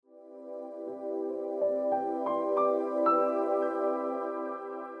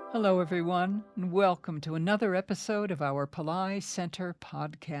Hello, everyone, and welcome to another episode of our Pillai Center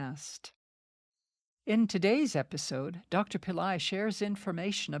podcast. In today's episode, Dr. Pillai shares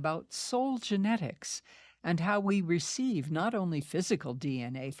information about soul genetics and how we receive not only physical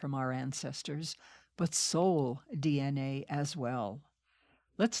DNA from our ancestors, but soul DNA as well.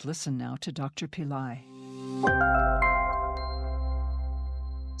 Let's listen now to Dr. Pillai.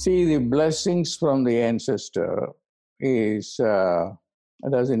 See, the blessings from the ancestor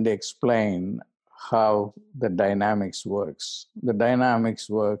doesn't explain how the dynamics works. The dynamics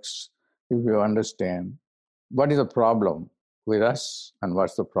works if you understand what is the problem with us and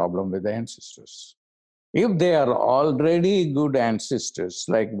what's the problem with the ancestors. If they are already good ancestors,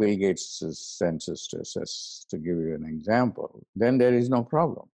 like Bill Gates' ancestors, as to give you an example, then there is no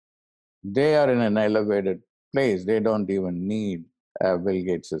problem. They are in an elevated place. They don't even need Bill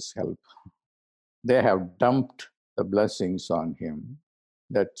Gates' help. They have dumped the blessings on him.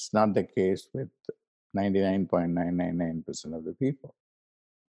 That's not the case with 99.999% of the people.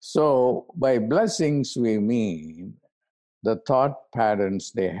 So by blessings, we mean the thought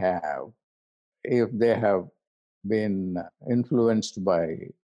patterns they have, if they have been influenced by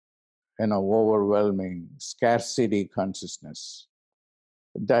overwhelming scarcity consciousness,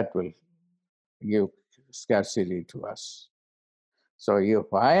 that will give scarcity to us. So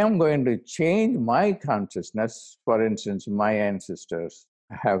if I am going to change my consciousness, for instance, my ancestors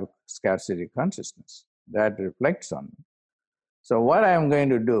have scarcity consciousness that reflects on me. So what I am going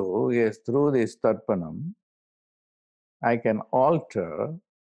to do is through this Tarpanam, I can alter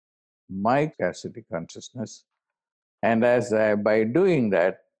my scarcity consciousness. And by doing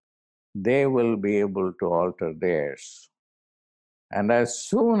that, they will be able to alter theirs. And as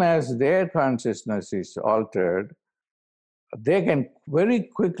soon as their consciousness is altered, they can very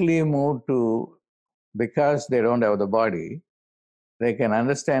quickly move to, because they don't have the body, they can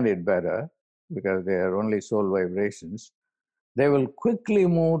understand it better because they are only soul vibrations. They will quickly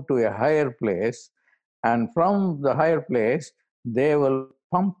move to a higher place, and from the higher place, they will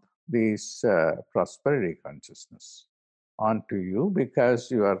pump this prosperity consciousness onto you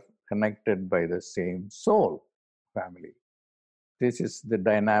because you are connected by the same soul family. This is the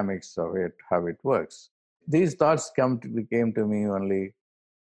dynamics of it, how it works. These thoughts came to me only.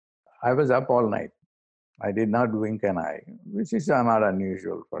 I was up all night. I did not wink an eye, which is not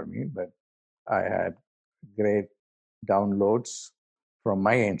unusual for me, but I had great downloads from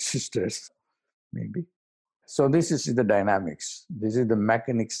my ancestors, maybe. So this is the dynamics. This is the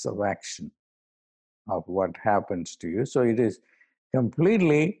mechanics of action of what happens to you. So it is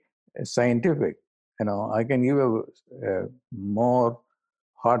completely scientific. I can give a more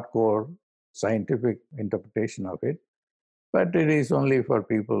hardcore scientific interpretation of it, but it is only for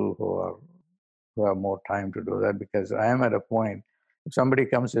people who have more time to do that, because I am at a point, if somebody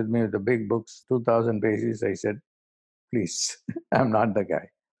comes with me with the big books, 2,000 pages, I said, please, I'm not the guy.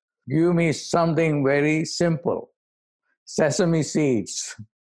 Give me something very simple. Sesame seeds,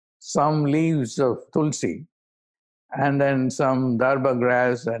 some leaves of tulsi, and then some darba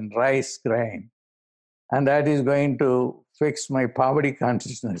grass and rice grain. And that is going to fix my poverty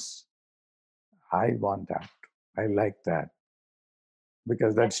consciousness. I want that. I like that.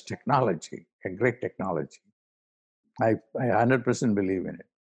 Because that's technology, a great technology. I 100% believe in it.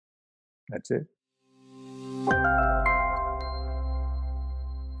 That's it.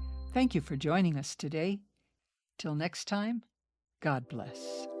 Thank you for joining us today. Till next time, God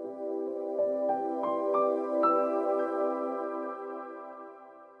bless.